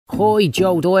Hi,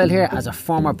 Joe Doyle here. As a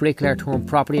former bricklayer turned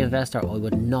property investor, I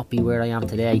would not be where I am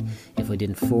today if I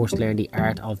didn't first learn the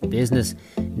art of business.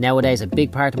 Nowadays, a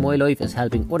big part of my life is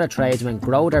helping other tradesmen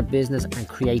grow their business and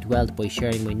create wealth by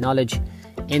sharing my knowledge,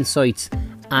 insights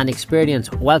and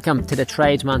experience. Welcome to the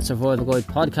Tradesman Survival Guide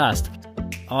podcast.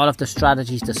 All of the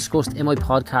strategies discussed in my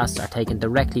podcasts are taken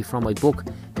directly from my book,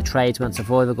 The Tradesman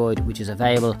Survival Guide, which is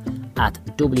available at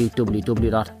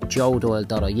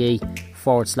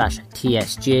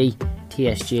www.joedoyle.ie/TSG.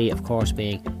 TSG, of course,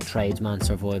 being Tradesman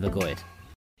Survival Guide.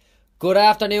 Good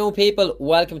afternoon, people.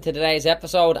 Welcome to today's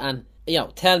episode. And,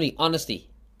 tell me, honestly,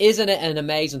 isn't it an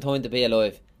amazing time to be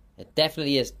alive? It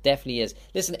definitely is,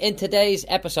 Listen, in today's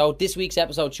episode, this week's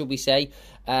episode, should we say,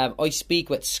 I speak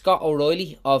with Scott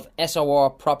O'Reilly of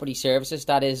SOR Property Services.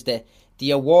 That is the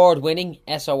award-winning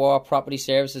SOR Property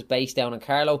Services based down in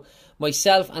Carlow.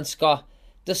 Myself and Scott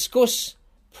discuss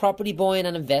property buying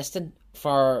and investing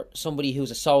for somebody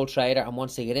who's a sole trader and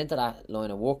wants to get into that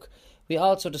line of work. We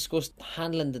also discussed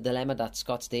handling the dilemma that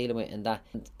Scott's dealing with, and that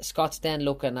Scott's then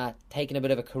looking at taking a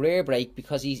bit of a career break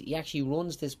because he actually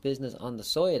runs this business on the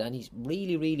side and he's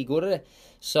really, really good at it.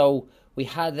 So we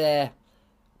had a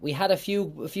few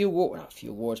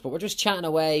words, but we're just chatting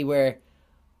away where,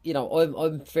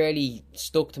 I'm fairly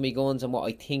stuck to my guns on what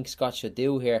I think Scott should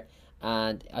do here,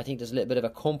 and I think there's a little bit of a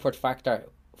comfort factor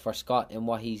for Scott in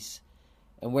what he's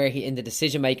and where he in the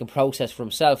decision-making process for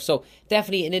himself. So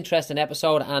definitely an interesting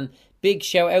episode, and big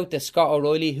shout out to Scott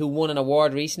O'Reilly, who won an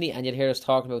award recently, and you'll hear us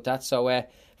talking about that. So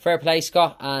fair play,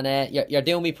 Scott, and you're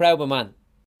doing me proud, my man.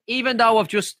 Even though I've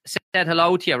just said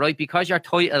hello to you, right, because your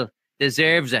title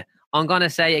deserves it, I'm going to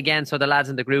say again so the lads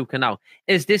in the group can know.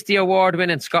 Is this the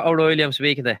award-winning Scott O'Reilly I'm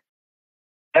speaking to?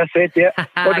 That's it, yeah.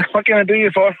 What can I do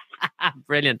you for?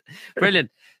 Brilliant.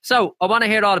 So I want to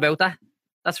hear all about that.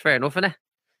 That's fair enough, isn't it?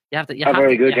 You have to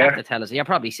tell us. You're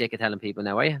probably sick of telling people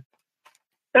now, are you?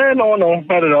 No, not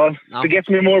at all. No. If it gets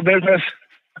me more business,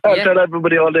 I'll tell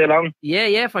everybody all day long.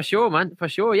 Yeah, for sure, man. For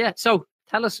sure, yeah. So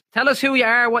tell us who you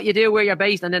are, what you do, where you're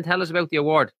based, and then tell us about the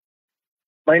award.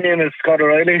 My name is Scott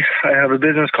O'Reilly. I have a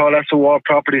business called SOR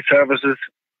Property Services,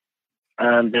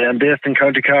 and I'm based in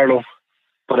County Carlow,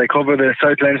 but I cover the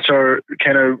South Leinster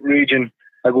kind of region.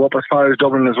 I go up as far as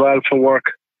Dublin as well for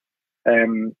work.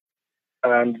 And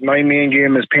my main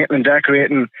game is painting and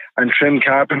decorating and trim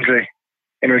carpentry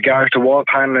in regards to wall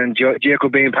paneling,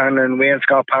 Jacobean paneling,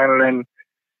 wainscot paneling,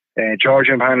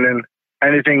 Georgian paneling,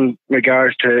 anything in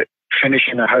regards to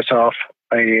finishing a house off,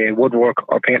 woodwork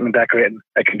or painting and decorating,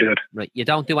 I can do it. Right. You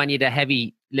don't do any of the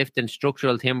heavy lifting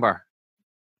structural timber?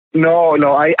 No,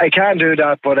 I can do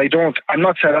that, but I'm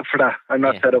not set up for that.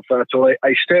 So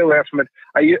I stay away from it.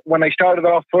 When I started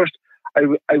off first, I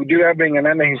would do everything and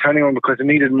anything for anyone because I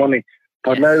needed money.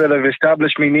 But now that I've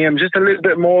established my name just a little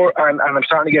bit more and I'm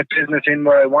starting to get business in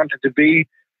where I want it to be,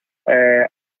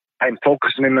 I'm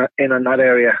focusing in on that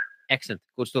area. Excellent.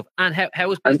 Good stuff. And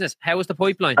how is business? How is the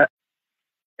pipeline?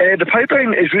 The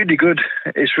pipeline is really good.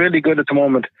 It's really good at the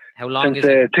moment. How long is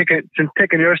it? Since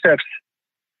taking your steps.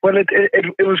 Well, it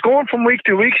was going from week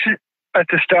to week at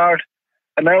the start,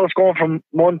 and now it's going from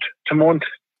month to month,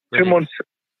 Brilliant. 2 months.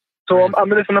 So I'm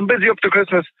busy up to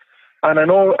Christmas, and I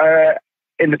know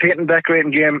in the paint and decorating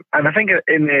game, and I think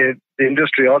in the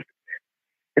industry,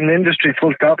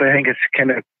 full stop, I think it's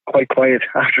kind of quite quiet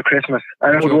after Christmas.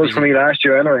 I know it was for me last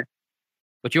year anyway.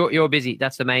 But you're busy.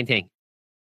 That's the main thing.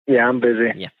 Yeah, I'm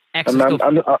busy. Yeah, excellent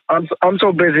stuff. I'm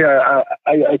so busy.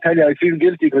 I tell you, I feel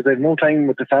guilty because I have no time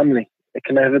with the family. I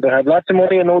can either have lots of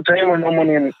money and no time, or no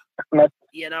money and not.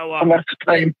 You know what? Lots of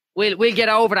time. We'll get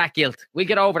over that guilt.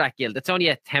 It's only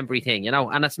a temporary thing,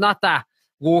 and it's not that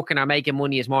working or making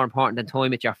money is more important than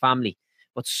time with your family.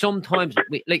 But sometimes,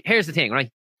 here's the thing, right?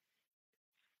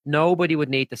 Nobody would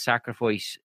need to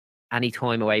sacrifice any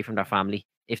time away from their family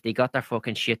if they got their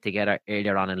fucking shit together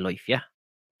earlier on in life, yeah?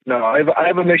 No, I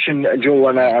have a mission, Joe,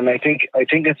 and I think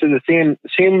it's the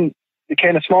same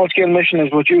kind of small scale mission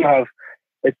as what you have.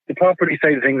 It's the property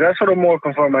side of things. That's what I'm more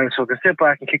conformed, man. So I can sit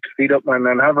back and kick the feet up, man,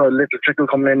 and have a little trickle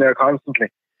coming in there constantly.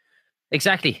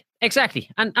 Exactly.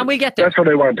 And we'll get there. That's what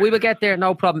I want. We will get there,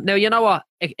 no problem. Now, you know what?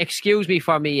 Excuse me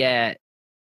for me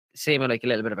seeming like a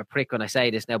little bit of a prick when I say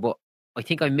this now, but I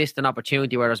think I missed an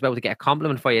opportunity where I was about to get a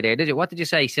compliment for you there, did you? What did you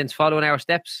say? Since following our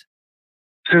steps?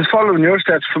 Since following your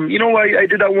steps, I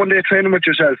did that one day training with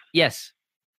yourself. Yes.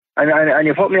 And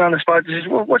you put me on the spot. You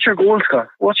said, well, what's your goal, Scott?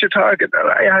 What's your target?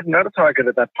 I hadn't had a target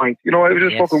at that point. I was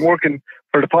just fucking working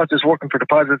for deposits.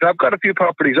 I've got a few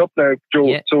properties up there, Joe.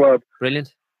 Yeah. So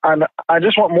brilliant. And I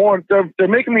just want more. They're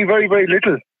making me very, very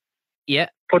little. Yeah.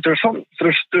 But they're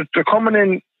coming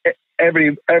in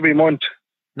every month.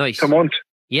 Nice. Per month.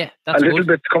 Yeah, that's a little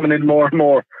bit coming in more and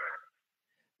more.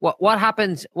 what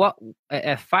happens? What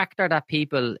a factor that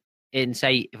people in,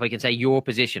 say, if I can say your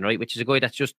position, right, which is a guy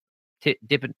that's just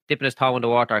dipping his toe in the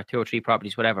water, 2 or 3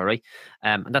 properties, whatever, right?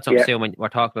 And that's what I'm saying when we're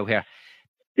talking about here.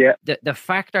 Yeah. The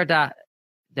factor that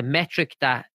the metric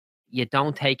that you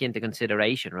don't take into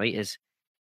consideration, right, is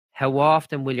how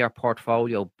often will your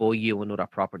portfolio buy you another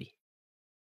property?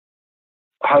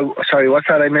 Sorry, what's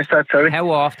that? I missed that. Sorry.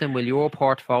 How often will your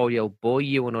portfolio buy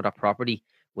you another property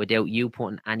without you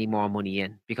putting any more money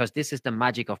in? Because this is the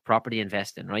magic of property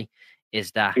investing, right?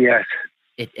 Is that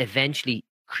it eventually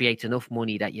creates enough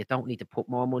money that you don't need to put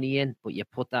more money in, but you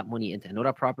put that money into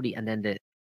another property, and then the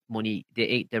money,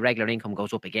 the regular income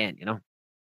goes up again. You know.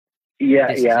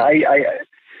 Yeah. I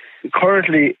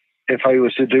currently, if I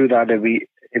was to do that,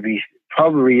 it'd be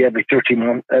probably every 30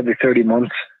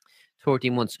 months.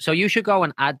 30 months. So you should go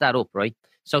and add that up, right?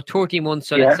 So 30 months.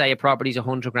 So let's say a property's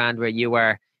 100 grand, where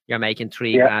you're making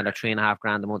 3 grand or 3.5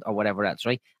 grand a month or whatever else,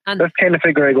 right? And that's kind of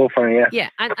figure I go for, yeah. Yeah,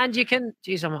 and you can,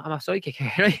 geez, I'm a psychic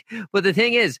here, right? But the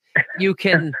thing is, you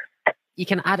can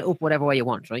add it up whatever way you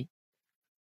want, right?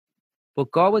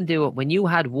 But go and do it. When you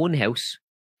had one house,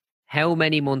 how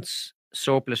many months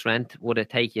surplus rent would it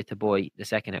take you to buy the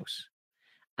second house?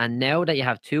 And now that you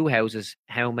have 2 houses,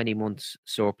 how many months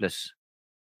surplus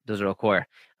does it require?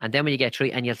 And then when you get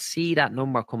 3, and you'll see that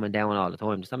number coming down all the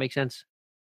time. Does that make sense?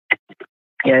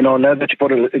 Yeah, no, now that you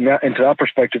put it into that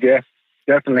perspective, yeah,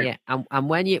 definitely. Yeah, and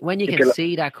when you can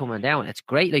see that coming down, it's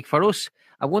great. Like for us,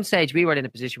 at one stage, we were in a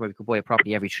position where we could buy a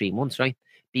property every 3 months, right?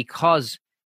 Because,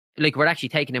 like, we're actually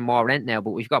taking in more rent now,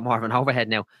 but we've got more of an overhead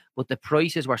now. But the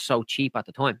prices were so cheap at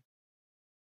the time.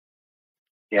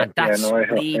 Yeah, and that's I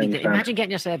really, imagine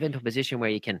getting yourself into a position where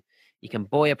you can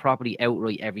buy a property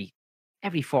outright every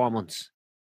 4 months.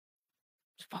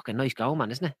 It's fucking nice going,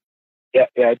 man, isn't it? Yeah,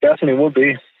 it definitely would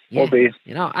be. Yeah,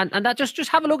 you know, and that just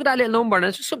have a look at that little number, and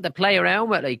it's just something to play around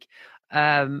with. Like,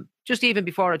 just even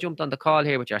before I jumped on the call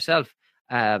here with yourself,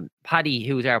 Paddy,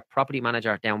 who's our property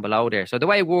manager down below there. So the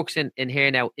way it works in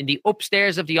here now, in the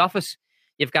upstairs of the office,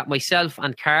 you've got myself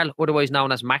and Carl, otherwise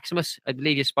known as Maximus. I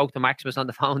believe you spoke to Maximus on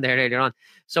the phone there earlier on.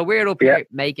 So we're up here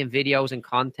making videos and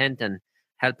content and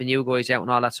helping you guys out and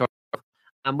all that sort of stuff.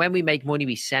 And when we make money,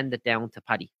 we send it down to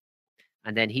Paddy,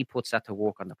 and then he puts that to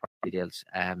work on the property deals.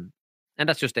 And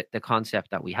that's just the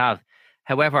concept that we have.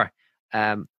 However,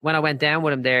 when I went down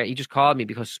with him there, he just called me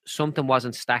because something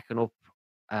wasn't stacking up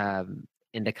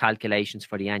in the calculations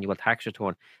for the annual tax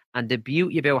return. And the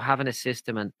beauty about having a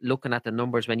system and looking at the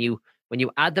numbers, when you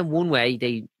add them one way,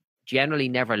 they generally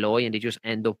never lie, and they just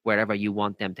end up wherever you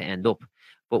want them to end up.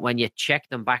 But when you check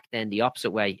them back then the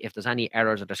opposite way, if there's any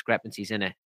errors or discrepancies in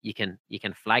it, you can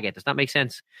flag it. Does that make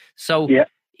sense? So,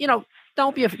 you know,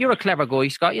 don't be. You're a clever guy,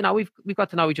 Scott. You know, we've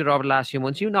got to know each other over the last few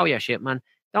months. You know your shit, man.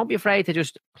 Don't be afraid to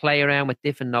just play around with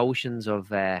different notions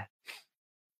of adding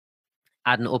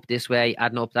up this way,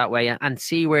 adding up that way, and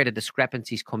see where the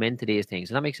discrepancies come into these things.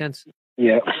 Does that make sense?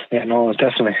 Yeah, no,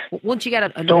 definitely. Once you get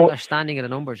an understanding of the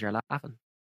numbers, you're laughing.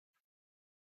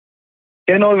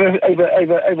 Yeah, no,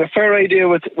 I have a fair idea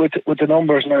with the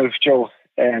numbers now, Joe.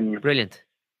 Brilliant.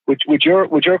 With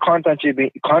your content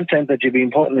that you've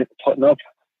been putting up,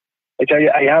 like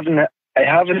I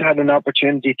haven't had an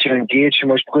opportunity to engage too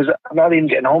much because I'm not even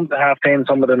getting home to 10:30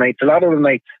 some of the nights. A lot of the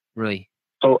nights. Right.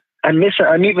 So I'm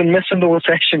even missing those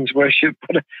sessions where I should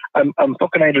put it. I'm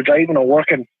fucking either driving or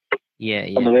working. Yeah.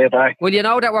 On the way back. Well, you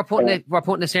know that we're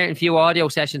putting a certain few audio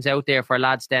sessions out there for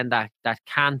lads then that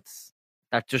can't.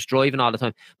 That's just driving all the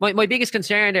time. My biggest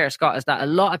concern there, Scott, is that a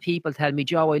lot of people tell me,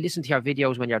 Joe, I listen to your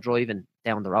videos when you're driving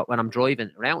down the road, when I'm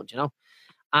driving around, you know.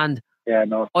 And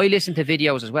I listen to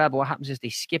videos as well, but what happens is they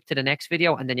skip to the next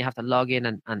video and then you have to log in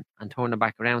and turn them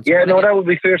back around. So that would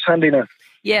be fierce handy now.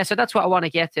 Yeah, so that's what I want to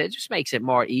get to. It just makes it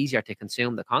more easier to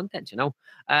consume the content, you know.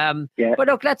 But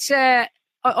look, let's I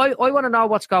want to know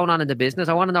what's going on in the business.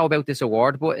 I want to know about this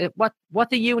award. But what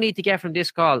do you need to get from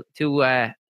this call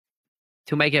to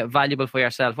make it valuable for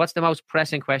yourself? What's the most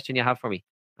pressing question you have for me?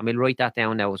 And we'll write that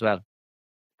down now as well.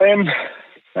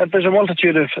 There's a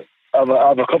multitude of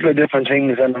a couple of different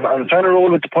things, and I'm trying to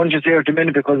roll with the punches here at the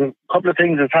minute because a couple of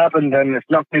things have happened and it's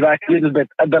knocked me back a little bit.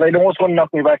 But I don't want to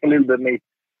knock me back a little bit, mate.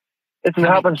 Can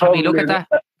we look at that?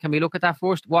 Can we look at that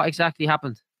first? What exactly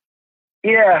happened?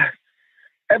 Yeah,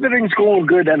 everything's going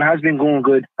good and has been going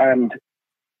good, and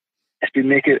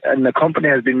the company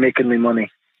has been making me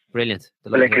money. Brilliant.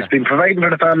 Like it's been providing for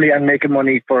the family and making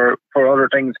money for other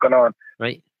things going on.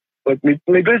 Right. But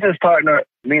my business partner,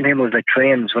 me and him was like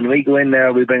trains. When we go in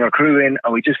there, we bring our crew in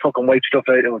and we just fucking wipe stuff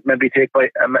out. It would maybe take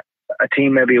a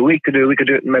team maybe a week to do. We could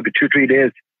do it in maybe 2-3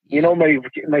 days. You know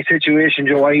my situation,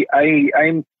 Joe.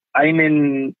 I'm I'm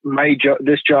in my job,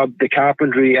 this job, the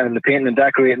carpentry and the painting and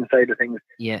decorating side of things.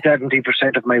 Yeah.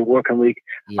 70% of my working week,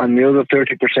 Yeah. and the other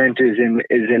 30% is in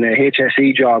a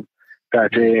HSE job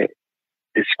that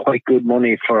is quite good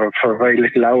money for very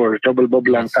little hours, double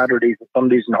bubble on Yes. Saturdays and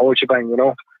Sundays and the whole shebang, you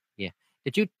know. Yeah.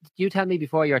 Did you tell me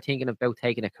before you were thinking about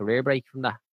taking a career break from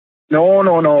that? No.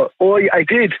 Oh, I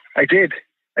did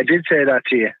say that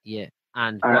to you. Yeah.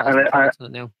 And what is the thoughts on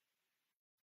it now?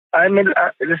 I mean,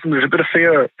 listen, there's a bit of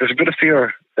fear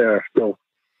there. So.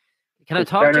 Can I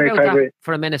talk to you about that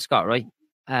for a minute, Scott, right?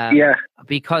 Yeah.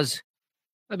 Because,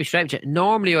 I'll be straight with you,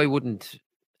 normally I wouldn't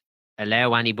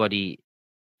allow anybody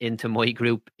into my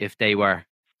group if they were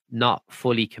not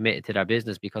fully committed to their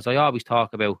business, because I always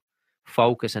talk about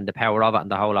focus and the power of it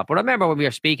and the whole lot. But I remember when we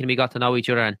were speaking, we got to know each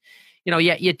other, and, you know,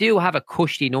 you do have a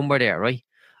cushy number there, right?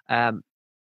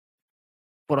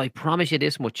 But I promise you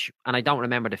this much, and I don't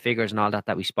remember the figures and all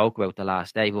that we spoke about the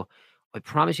last day, but I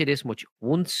promise you this much: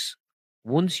 once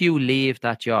you leave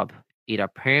that job, either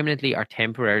permanently or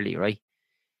temporarily, right,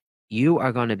 you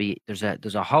are going to be there's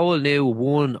a whole new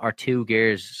 1 or 2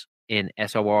 gears in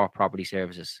SOR Property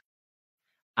Services,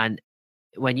 and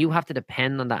when you have to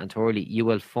depend on that entirely, you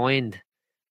will find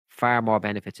far more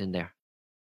benefits in there,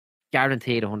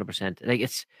 guaranteed 100%. Like,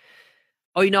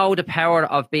 I know the power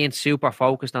of being super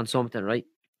focused on something, right?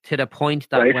 To the point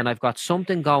that when I've got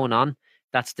something going on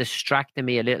that's distracting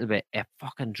me a little bit, it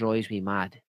fucking drives me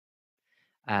mad.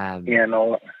 Yeah,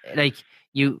 no. Like,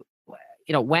 you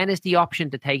know, when is the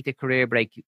option to take the career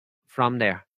break from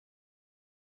there?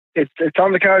 It's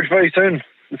on the cards very soon.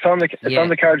 It's on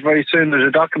the cards very soon. There's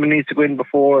a document needs to go in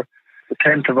before the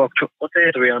 10th of October. What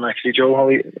date are we on, actually, Joe?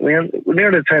 We're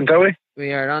near the 10th, are we?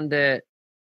 We are on the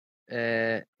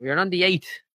 8th.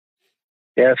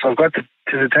 Yeah, so I've got to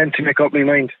the 10th to make up my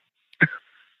mind.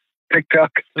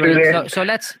 TikTok. Right, so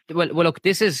let's well look.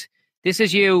 This is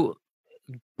you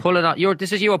pulling out.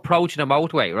 This is you approaching a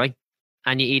motorway, right?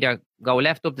 And you either go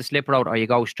left up the slip road or you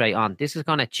go straight on. This is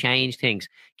going to change things.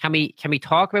 Can we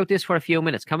talk about this for a few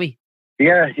minutes? Can we?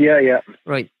 Yeah.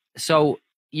 Right. So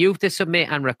you have to submit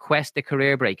and request the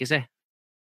career break, is it?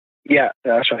 Yeah,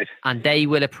 that's right. And they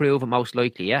will approve it most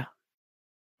likely, yeah?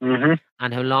 Mm-hmm.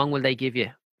 And how long will they give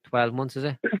you? 12 months, is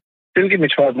it? They'll give me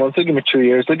 12 months. They'll give me 2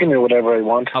 years. They'll give me whatever I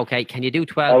want. Okay, can you do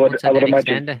 12 months and then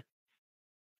extend it?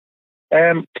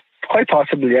 Quite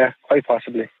possibly, yeah. Quite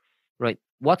possibly. Right.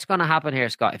 What's going to happen here,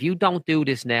 Scott? If you don't do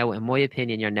this now, in my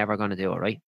opinion, you're never going to do it,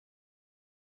 right?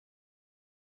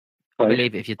 I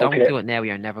believe if you don't do it now,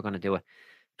 you're never going to do it.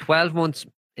 12 months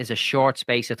is a short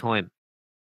space of time.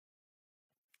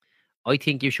 I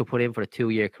think you should put in for a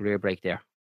 2-year career break there.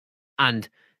 And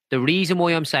the reason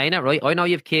why I'm saying it, right? I know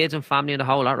you have kids and family and the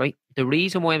whole lot, right? The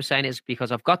reason why I'm saying it is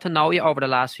because I've got to know you over the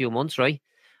last few months, right?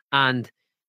 And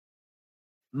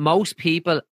most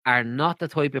people are not the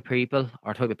type of people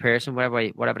or type of person,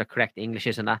 whatever the correct English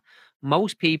is in that.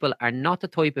 Most people are not the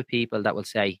type of people that will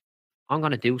say, I'm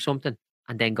going to do something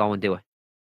and then go and do it.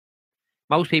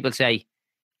 Most people say,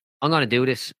 I'm going to do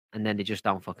this, and then they just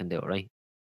don't fucking do it, right?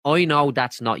 I know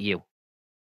that's not you,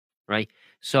 right?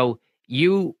 So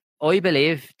I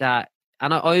believe that,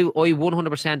 and I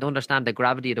 100% understand the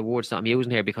gravity of the words that I'm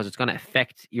using here, because it's going to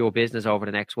affect your business over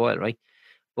the next while, right?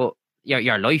 But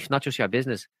your life, not just your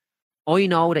business. I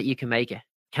know that you can make it.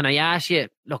 Can I ask you,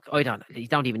 look, you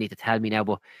don't even need to tell me now,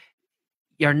 but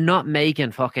you're not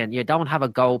making you don't have a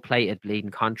gold-plated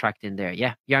bleeding contract in there,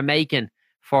 yeah? You're making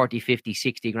 40, 50,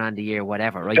 60 grand a year,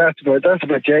 whatever, right? That's about that's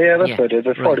about it.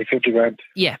 That's 40, 50 grand.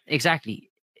 Yeah,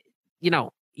 exactly. You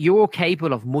know, you're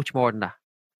capable of much more than that.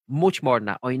 Much more than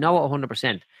that. I know it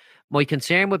 100%. My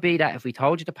concern would be that if we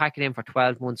told you to pack it in for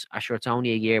 12 months, I'm sure it's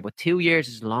only a year, but 2 years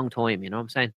is a long time, you know what I'm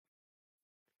saying?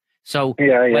 So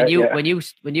when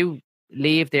you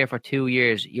leave there for 2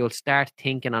 years, you'll start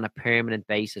thinking on a permanent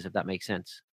basis, if that makes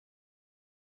sense.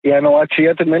 Yeah, no, actually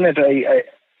at the minute I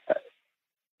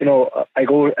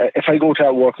go, if I go to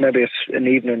that work, maybe it's an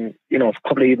evening, a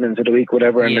couple of evenings of the week,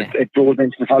 whatever, and it rolls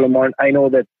into the following morning. I know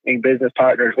that my business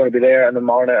partner is going to be there in the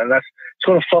morning, and it's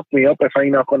going to fuck me up if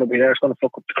I'm not going to be there. It's going to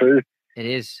fuck up the crew. It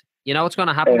is. You know what's going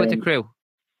to happen with the crew?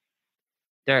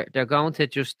 They're going to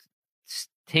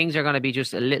things are going to be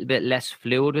just a little bit less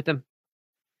fluid with them,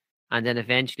 and then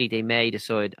eventually they may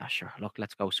decide, sure, look,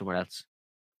 let's go somewhere else.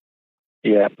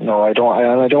 Yeah, no, I don't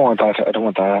want that. I don't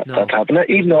want that to happen.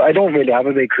 Even though I don't really have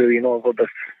a big crew, but there's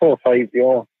 4 or 5,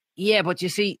 Yeah, but you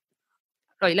see,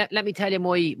 right? Let me tell you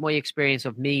my experience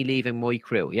of me leaving my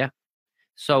crew. Yeah.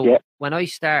 So when I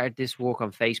started this work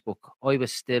on Facebook, I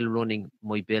was still running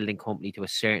my building company to a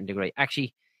certain degree.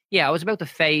 Actually, I was about to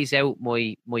phase out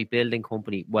my building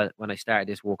company when I started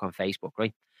this work on Facebook,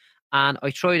 right? And I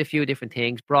tried a few different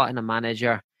things, brought in a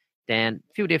manager, then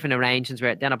a few different arrangements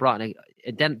where then I brought in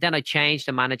then I changed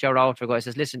the manager role for a guy. I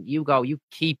says, listen, you go, you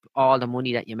keep all the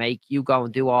money that you make, you go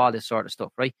and do all this sort of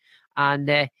stuff, right?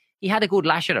 And he had a good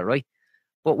lash at it, right?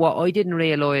 But what I didn't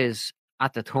realise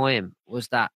at the time was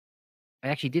that I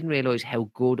actually didn't realise how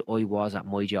good I was at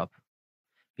my job.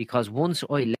 Because once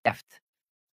I left,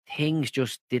 things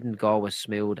just didn't go as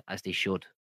smooth as they should.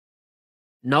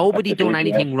 Nobody done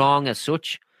anything wrong as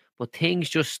such, but things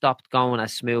just stopped going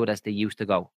as smooth as they used to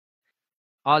go.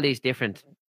 All these different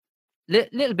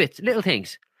little bits, little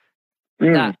things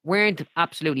that weren't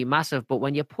absolutely massive, but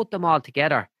when you put them all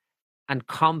together and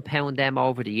compound them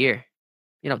over the year,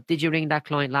 did you ring that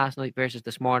client last night versus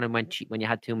this morning when you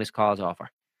had 2 missed calls off her?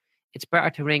 It's better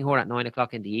to ring her at 9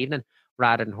 o'clock in the evening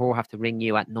rather than her have to ring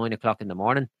you at 9 o'clock in the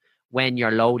morning when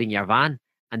you're loading your van,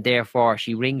 and therefore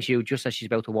she rings you just as she's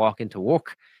about to walk into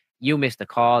work. You missed the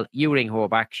call, you ring her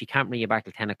back, she can't ring you back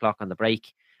till 10 o'clock on the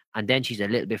break, and then she's a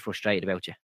little bit frustrated about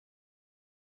you.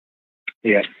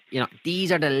 Yeah.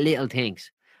 These are the little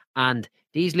things. And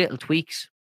these little tweaks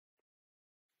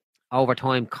over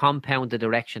time compound the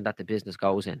direction that the business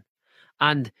goes in.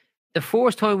 And the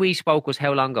first time we spoke was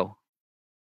how long ago?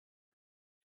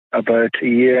 About a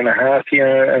year and a half,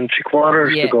 year and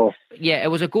 3/4 ago. Yeah,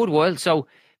 it was a good while. So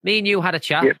me and you had a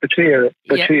chat. Yeah, 2 years.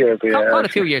 2 years. Call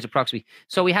it 2 years approximately.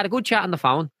 So we had a good chat on the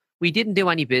phone. We didn't do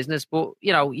any business, but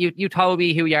you told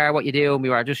me who you are, what you do, and we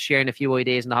were just sharing a few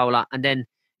ideas and the whole lot. And then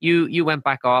you went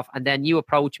back off, and then you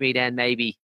approached me then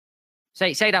maybe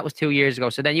say that was 2 years ago.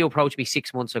 So then you approached me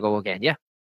 6 months ago again, yeah?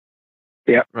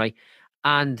 Yeah. Right.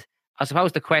 And I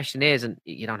suppose the question is, and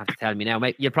you don't have to tell me now,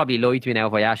 mate, you'll probably lie to me now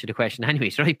if I ask you the question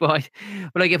anyways, right? But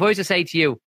like if I was to say to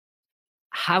you,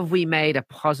 have we made a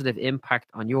positive impact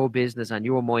on your business and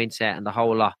your mindset and the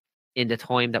whole lot in the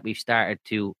time that we've started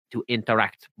to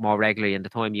interact more regularly, and the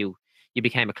time you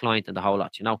became a client and the whole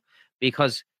lot,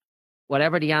 because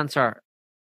whatever the answer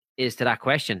is to that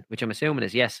question, which I'm assuming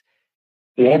is yes.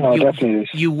 Yeah, no, definitely.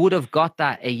 You would have got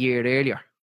that a year earlier.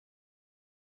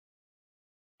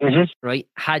 Mm-hmm. Right?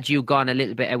 Had you gone a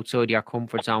little bit outside your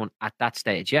comfort zone at that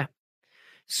stage, yeah?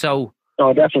 So...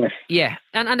 Oh, definitely. Yeah.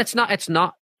 And it's not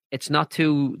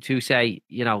to say,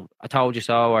 I told you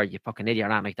so, or you fucking idiot, or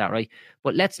not like that, right?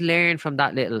 But let's learn from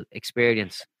that little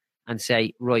experience and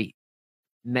say, right,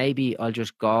 maybe I'll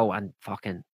just go and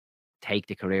fucking take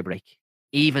the career break,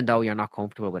 even though you're not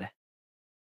comfortable with it.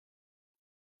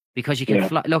 Because you can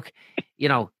look,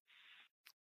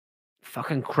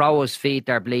 fucking crows feed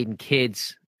their bleeding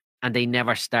kids and they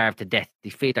never starve to death. They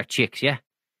feed their chicks, yeah?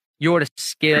 You're the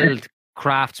skilled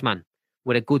craftsman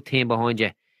with a good team behind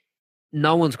you.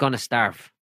 No one's going to starve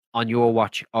on your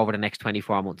watch over the next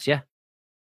 24 months, yeah?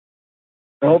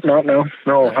 I hope not, no.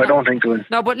 No, I don't think so.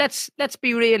 No, but let's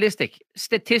be realistic.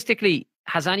 Statistically,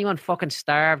 has anyone fucking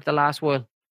starved the last while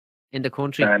in the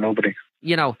country? Nobody.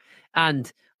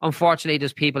 And unfortunately,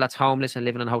 there's people that's homeless and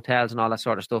living in hotels and all that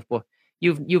sort of stuff, but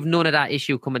you've none of that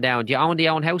issue coming down. Do you own the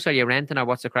own house, or are you renting, or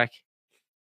what's the crack?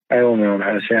 I own my own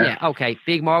house, yeah. Yeah, okay.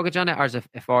 Big mortgage on it, or is it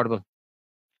affordable?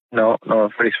 No,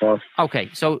 pretty small. Okay,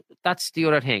 so that's the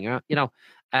other thing.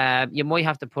 You might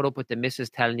have to put up with the missus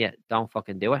telling you, don't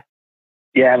fucking do it.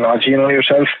 Yeah, no, you know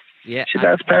yourself. Yeah.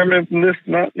 That's permanent and this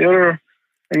and that, the other.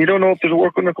 And you don't know if there's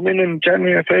work going to come in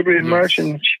January or February and March,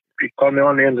 and you call me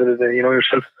on the end of the day, you know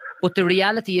yourself. But the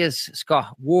reality is,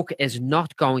 Scott, work is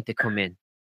not going to come in.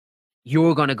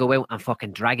 You're going to go out and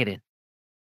fucking drag it in.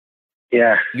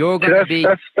 Yeah. You're going to be...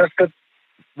 That's good.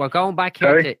 We're going back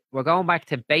here we're going back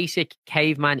to basic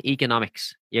caveman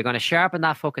economics. You're going to sharpen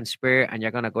that fucking spear and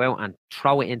you're going to go out and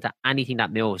throw it into anything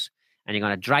that moves. And you're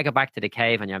going to drag it back to the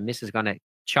cave, and your missus is going to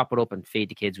chop it up and feed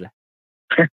the kids with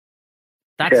it.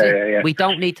 That's it. Yeah. We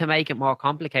don't need to make it more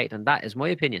complicated than that, is my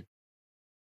opinion.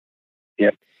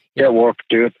 Yeah. Yeah, work,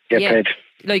 do it, get paid.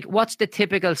 Like, what's the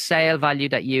typical sale value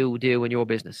that you do in your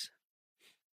business?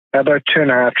 About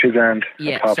 2.5, 3 grand.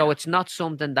 Yeah, so it's not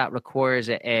something that requires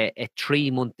a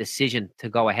 3-month decision to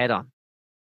go ahead on.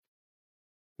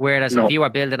 Whereas if you are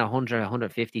building 100,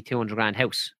 150, 200 grand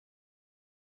house,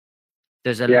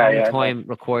 there's a long time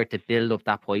required to build up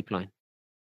that pipeline.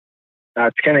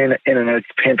 It's kind of in and out,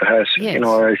 paint the house,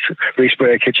 or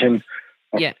respray a kitchen,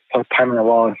 put pan on the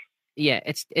wall. Yeah,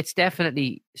 it's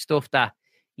definitely stuff that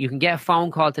you can get a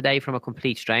phone call today from a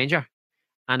complete stranger,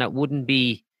 and it wouldn't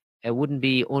be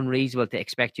unreasonable to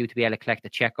expect you to be able to collect a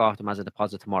check off them as a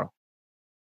deposit tomorrow.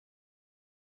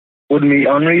 Wouldn't be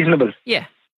unreasonable? Yeah.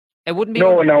 It wouldn't be...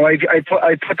 No, I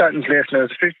put that in place now.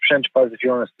 It's a 50% deposit if you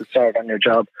want us to start on your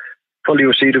job. Fully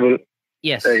receivable.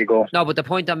 Yes. There you go. No, but the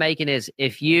point I'm making is,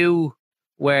 if you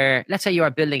were... Let's say you are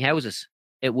building houses,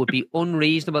 it would be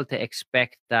unreasonable to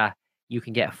expect that you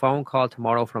can get a phone call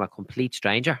tomorrow from a complete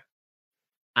stranger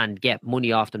and get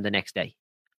money off them the next day.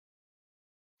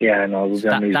 Yeah, no, so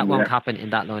that won't happen in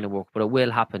that line of work, but it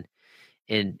will happen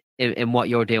in what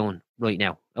you're doing right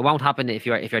now. It won't happen if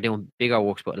you're doing bigger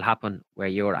works, but it'll happen where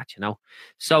you're at, you know.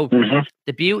 So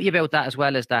the beauty about that as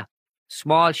well is that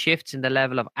small shifts in the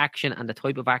level of action and the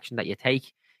type of action that you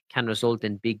take can result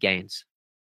in big gains.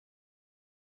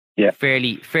 Yeah.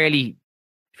 Fairly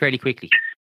quickly.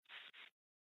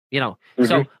 You know.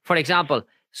 So for example,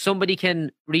 somebody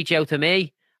can reach out to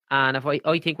me, and if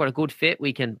I think we're a good fit,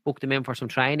 we can book them in for some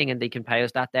training and they can pay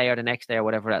us that day or the next day or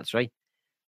whatever else, right?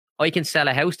 I can sell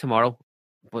a house tomorrow,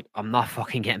 but I'm not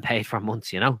fucking getting paid for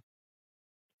months, you know?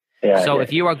 Yeah. So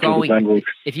if you are going,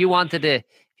 if you wanted to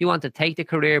take the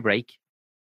career break,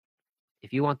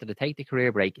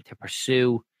 to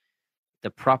pursue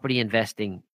the property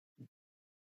investing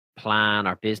plan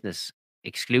or business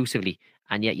exclusively,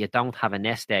 and yet you don't have a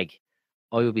nest egg,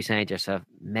 I would be saying to yourself,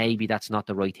 maybe that's not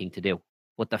the right thing to do.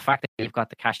 But the fact that you've got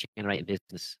the cash generating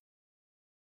business,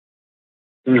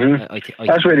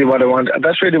 that's really what I want.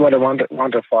 That's really what I want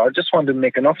it for. I just want to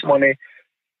make enough money,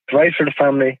 provide for the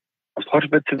family, and put a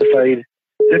bit to the side.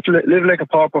 Live like a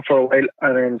pauper for a while,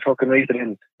 and then fucking raise it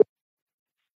in.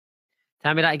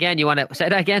 Tell me that again. You want to say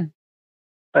that again?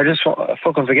 I just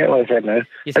fucking forget what I said now.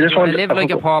 You said you want to live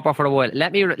like a pauper for a while.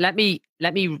 Let me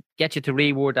get you to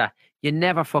reword that. You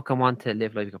never fucking want to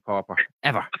live like a pauper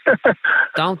ever.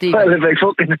 Don't even. Well,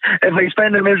 if I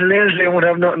spend a miscellaneously, I won't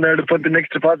have nothing there to put the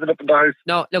next deposit up in the house.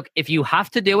 No, look, if you have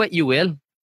to do it, you will,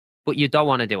 but you don't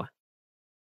want to do it.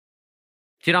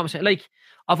 Do you know what I'm saying? Like,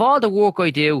 of all the work I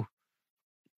do,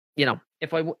 you know,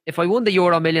 if I won the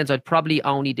Euro Millions, I'd probably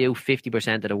only do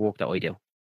 50% of the work that I do.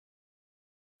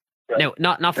 Right.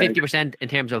 Now, not 50% in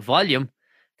terms of volume.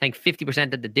 I think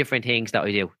 50% of the different things that I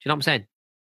do. Do you know what I'm saying?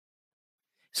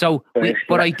 So,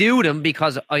 but I do them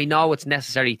because I know it's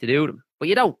necessary to do them. But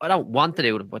I don't want to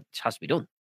do them, but it has to be done.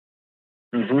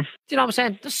 Do you know what I'm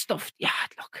saying? The stuff, yeah,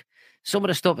 look, some of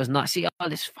the stuff is not, see all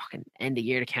this fucking end of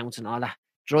year accounts and all that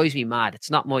drives me mad. It's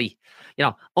not my, you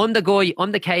know, I'm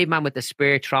the caveman with the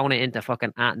spear throwing it into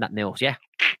fucking ant that knows, yeah?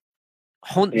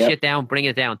 Hunting shit down, bringing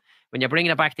it down. When you're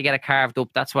bringing it back to get it carved up,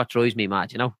 that's what drives me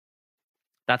mad, you know?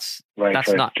 That's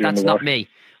not me.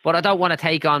 But I don't want to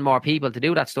take on more people to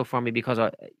do that stuff for me because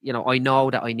I know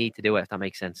that I need to do it, if that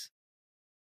makes sense.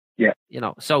 Yeah. You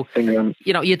know, so you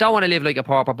know, you don't want to live like a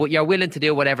pauper, but you're willing to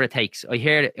do whatever it takes. I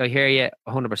hear you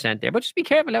 100% there. But just be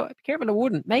careful. Be careful I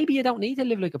wouldn't. Maybe you don't need to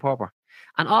live like a pauper.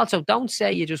 And also don't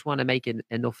say you just want to make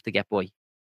enough to get by.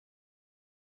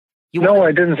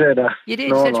 I didn't say that. You did.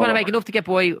 You said you want to make enough to get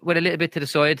by with a little bit to the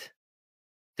side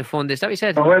to fund this. Is that what you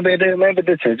said? Well, maybe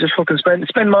that's it. Just fucking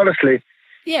spend modestly.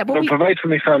 Yeah, but provide for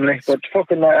my family. But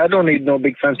fucking, I don't need no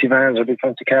big fancy vans or big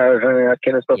fancy cars or any of that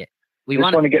kind of stuff. Yeah. We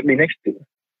just want to get me next.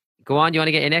 Go on. You want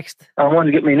to get your next? I want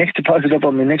to get my next deposit up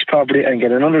on my next property and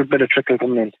get another bit of trickle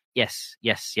coming in. Yes.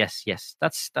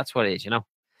 That's what it is. You know,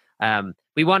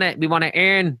 we want to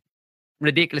earn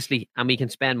ridiculously and we can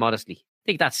spend modestly. I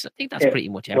think that's pretty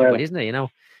much everybody, isn't it? You know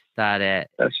that.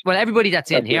 Everybody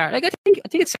that's in here. Like I think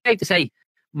it's safe to say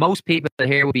most people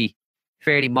here would be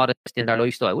fairly modest in their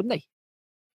lifestyle, wouldn't they?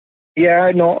 Yeah,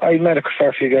 I know. I met a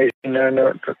fair few guys in there, and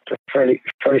they're fairly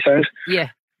sound. Yeah,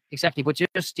 exactly. But you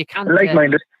can't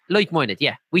like-minded.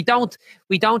 Yeah, we don't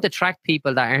attract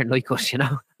people that aren't like us. You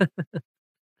know,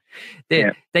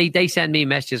 they send me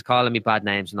messages calling me bad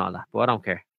names and all that, but I don't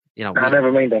care. You know, I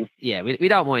never mind them. Yeah, we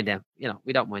don't mind them. You know,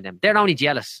 we don't mind them. They're only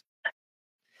jealous.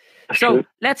 That's so true.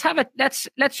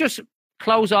 let's just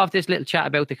close off this little chat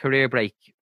about the career break,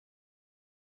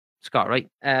 Scott, right?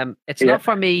 It's not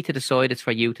for me to decide, it's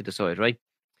for you to decide, right?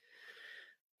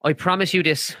 I promise you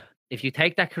this, if you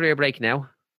take that career break now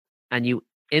and you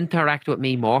interact with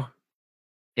me more,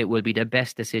 it will be the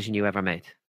best decision you ever made,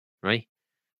 right?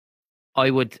 I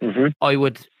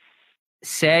would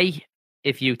say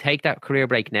if you take that career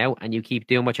break now and you keep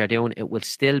doing what you're doing, it will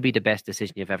still be the best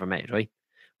decision you've ever made, right?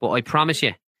 But I promise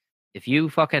you, if you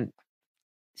fucking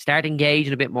start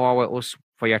engaging a bit more with us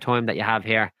for your time that you have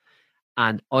here,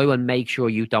 and I will make sure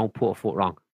you don't put a foot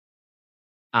wrong.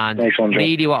 And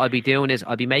really what I'll be doing is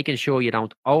I'll be making sure you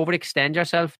don't overextend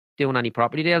yourself doing any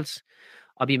property deals.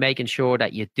 I'll be making sure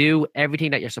that you do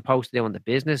everything that you're supposed to do in the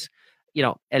business. You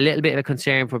know, a little bit of a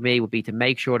concern for me would be to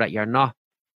make sure that you're not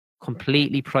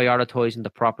completely prioritizing the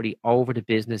property over the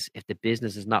business if the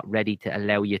business is not ready to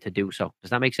allow you to do so.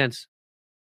 Does that make sense?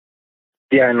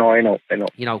 Yeah, I know.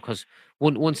 You know, because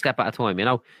one step at a time, you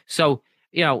know. So,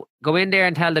 you know, go in there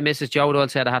and tell the Mrs. Joe Doyle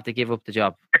said I have to give up the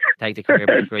job. take the career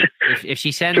break. Right? If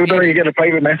she sends So me, you get a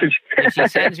private message. if she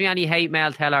sends me any hate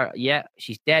mail, tell her, yeah,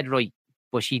 she's dead right,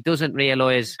 but she doesn't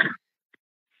realise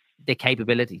the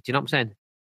capability. Do you know what I'm saying?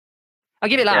 I'll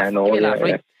give you a laugh. Yeah, no, give you a laugh, yeah,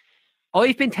 right?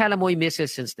 I've been telling my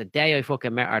missus since the day I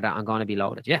fucking met her that I'm going to be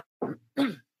loaded, yeah?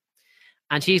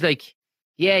 And she's like,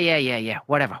 yeah,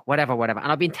 whatever.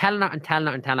 And I've been telling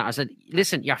her. I said,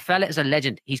 listen, your fella is a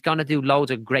legend. He's going to do loads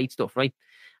of great stuff, right?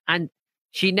 And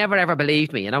she never, ever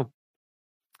believed me, you know?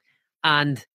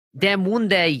 And then one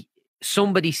day,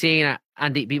 somebody seen her,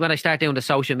 and when I start doing the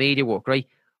social media work, right?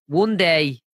 One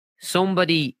day,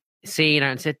 somebody seen her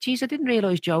and said, geez, I didn't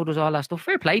realise Joe does all that stuff.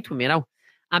 Fair play to him, you know?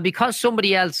 And because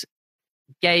somebody else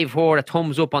gave her a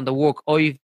thumbs up on the work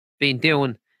I've been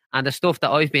doing and the stuff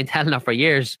that I've been telling her for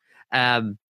years,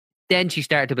 then she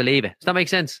started to believe it. Does that make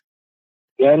sense?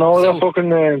 Yeah, no, So, that's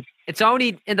fucking... it's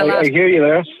only in the last... I hear you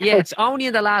there. Yeah, it's only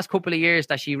in the last couple of years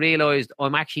that she realised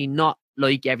I'm actually not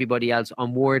like everybody else.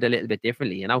 I'm wired a little bit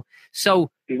differently, you know?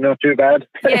 So... She's not too bad.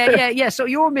 yeah. So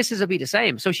your missus will be the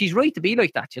same. So she's right to be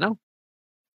like that, you know?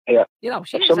 Yeah. You know,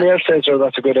 if somebody else says,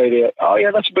 that's a good idea. Oh,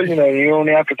 yeah, that's a brilliant idea. You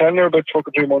only have to tell her about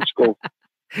fucking 2 months ago.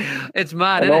 It's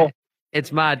mad, isn't it?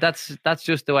 It's mad. That's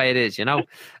just the way it is, you know.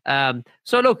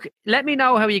 So look, let me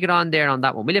know how you get on there on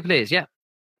that one, will you please? Yeah,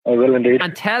 I will indeed.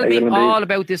 And tell me all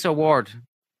about this award.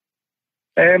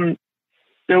 The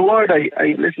award,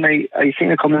 I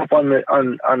seen it coming up on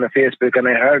the Facebook, and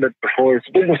I heard it before. It's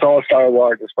a Business All-Star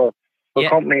Award. It's for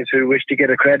companies who wish to get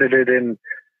accredited in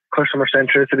customer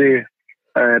centricity,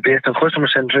 based on customer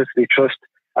centricity, trust,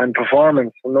 and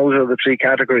performance. And those are the 3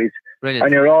 categories. Brilliant.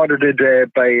 And you're audited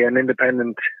by an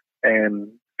independent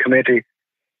committee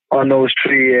on those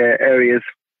 3 areas.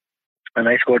 And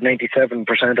I scored 97%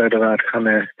 out of that.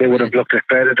 And they would have looked at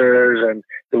creditors, and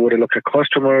they would have looked at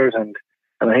customers, and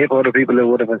a heap of other people that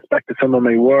would have inspected some of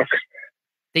my work.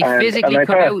 They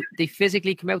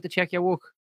physically come out to check your work?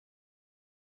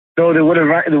 No, they would have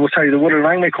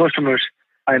rang my customers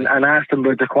and asked them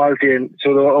about the quality, and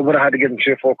so I would have had to give them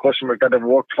 3 or 4 customers that I've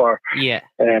worked for. Yeah.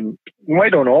 I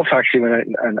don't know if actually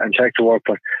and check the work,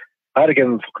 but I had to give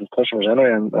them fucking customers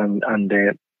anyway, and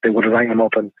they would have rang them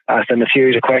up and asked them a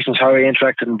series of questions. How I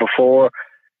interacted with them before,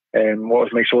 what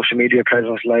was my social media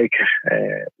presence like,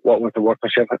 what was the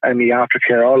workmanship and the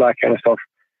aftercare, all that kind of stuff.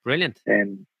 Brilliant.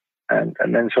 And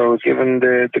then so I was given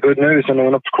the good news, and I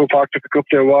went up to Croke Park to pick up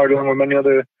the award along with many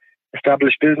other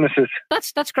established businesses.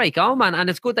 That's great going, man, and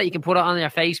it's good that you can put it on your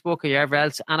Facebook or wherever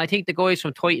else. And I think the guys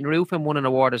from Titan Roofing won an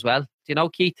award as well. Do you know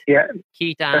Keith? Yeah,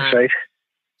 Keith. That's right.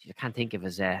 I can't think of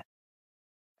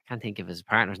his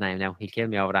partner's name now. He'll kill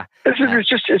me over that. It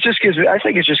just gives me. I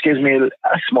think it just gives me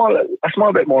a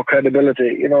small bit more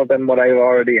credibility, you know, than what I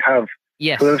already have.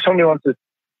 Yes. So if somebody wants to,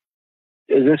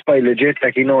 is this by legit?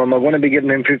 Like, you know, am I going to be giving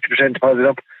him 50% deposit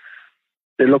up?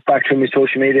 They look back to my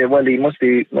social media. Well, he must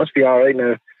be all right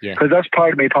now. Yeah. Because that's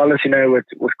part of my policy now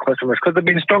with customers. Because they've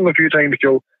been stung a few times,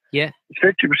 Joe. Yeah.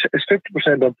 It's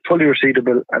 50% up, fully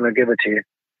receivable, and I'll give it to you.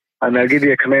 And I'll give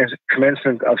you a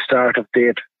commencement of start of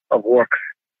date of work.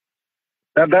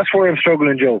 That's where I'm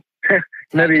struggling, Joe.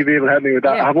 Maybe you'll be able to help me with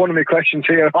that. Yeah. I have one of my questions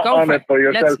here on it for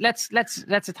yourself.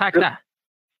 Let's attack that.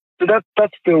 So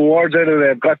that's the awards out of it.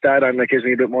 I've got that, and that gives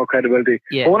me a bit more credibility.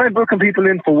 Yeah. But when I'm booking people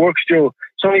in for works, Joe,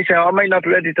 somebody say, I might not be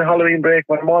ready to Halloween break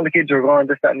when all the kids are gone,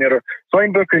 this, that, and the other. So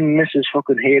I'm booking Mrs.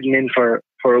 fucking Hayden in for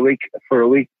a week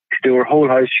to do her whole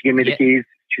house. She gave me the keys.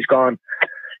 She's gone.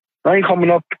 I'm coming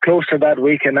up close to that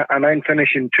week, and I'm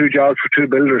finishing 2 jobs for 2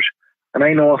 builders. And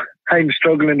I know I'm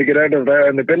struggling to get out of there,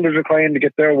 and the builders are trying to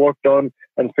get their work done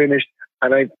and finished.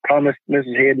 And I promised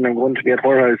Mrs. Hayden I'm going to be at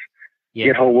her house,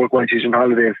 get her work when she's on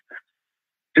holidays.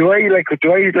 Do I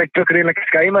book it in like a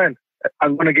sky man?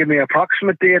 I'm going to give me an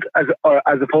approximate date as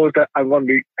opposed to I'm going to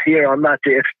be here on that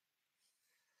date.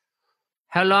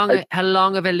 How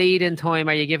long of a lead in time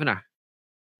are you giving her?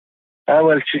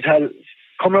 Well, she's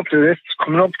coming up to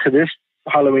this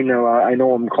Halloween now. I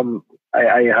know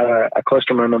I had a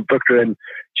customer and I booked her in.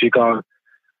 She's gone,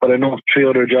 but I know 3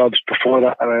 other jobs before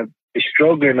that, and I'll be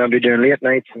struggling. I'll be doing late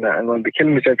nights, and I'm going to be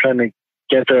killing myself trying to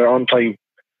get there on time.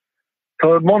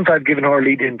 So a month, I've given her a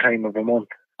lead-in time of a month.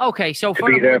 Okay, so for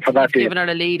you've given her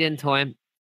a lead-in time.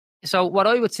 So what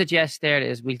I would suggest there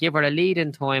is we'll give her a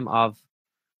lead-in time of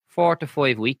 4 to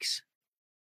 5 weeks.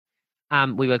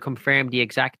 We will confirm the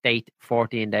exact date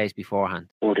 14 days beforehand.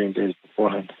 14 days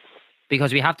beforehand.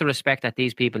 Because we have to respect that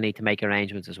these people need to make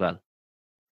arrangements as well.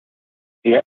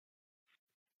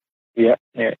 Yeah.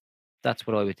 That's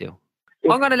what I would do.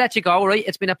 I'm going to let you go, right?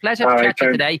 It's been a pleasure to chat to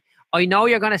you today. I know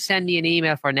you're going to send me an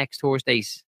email for this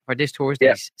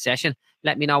Thursday's session.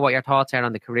 Let me know what your thoughts are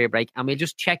on the career break, and we'll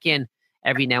just check in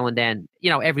every now and then,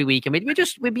 every week. And we'd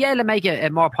be able to make a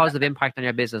more positive impact on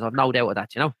your business. I've no doubt of that,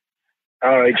 All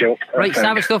right, Joe. Right,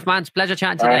 savage stuff, man. It's a pleasure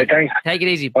chatting today. All right, thanks. Take it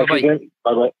easy. Bye-bye.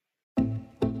 Bye-bye.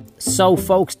 So,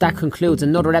 folks, that concludes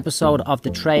another episode of the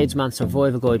Tradesman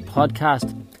Survival Guide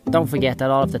podcast. Don't forget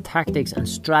that all of the tactics and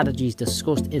strategies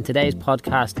discussed in today's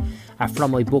podcast are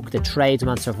from my book, The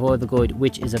Tradesman Survival Guide,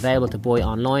 which is available to buy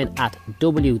online at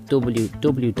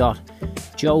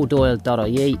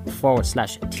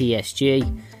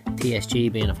www.joedoyle.ie/TSG.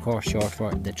 TSG being, of course, short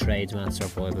for The Tradesman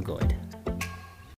Survival Guide.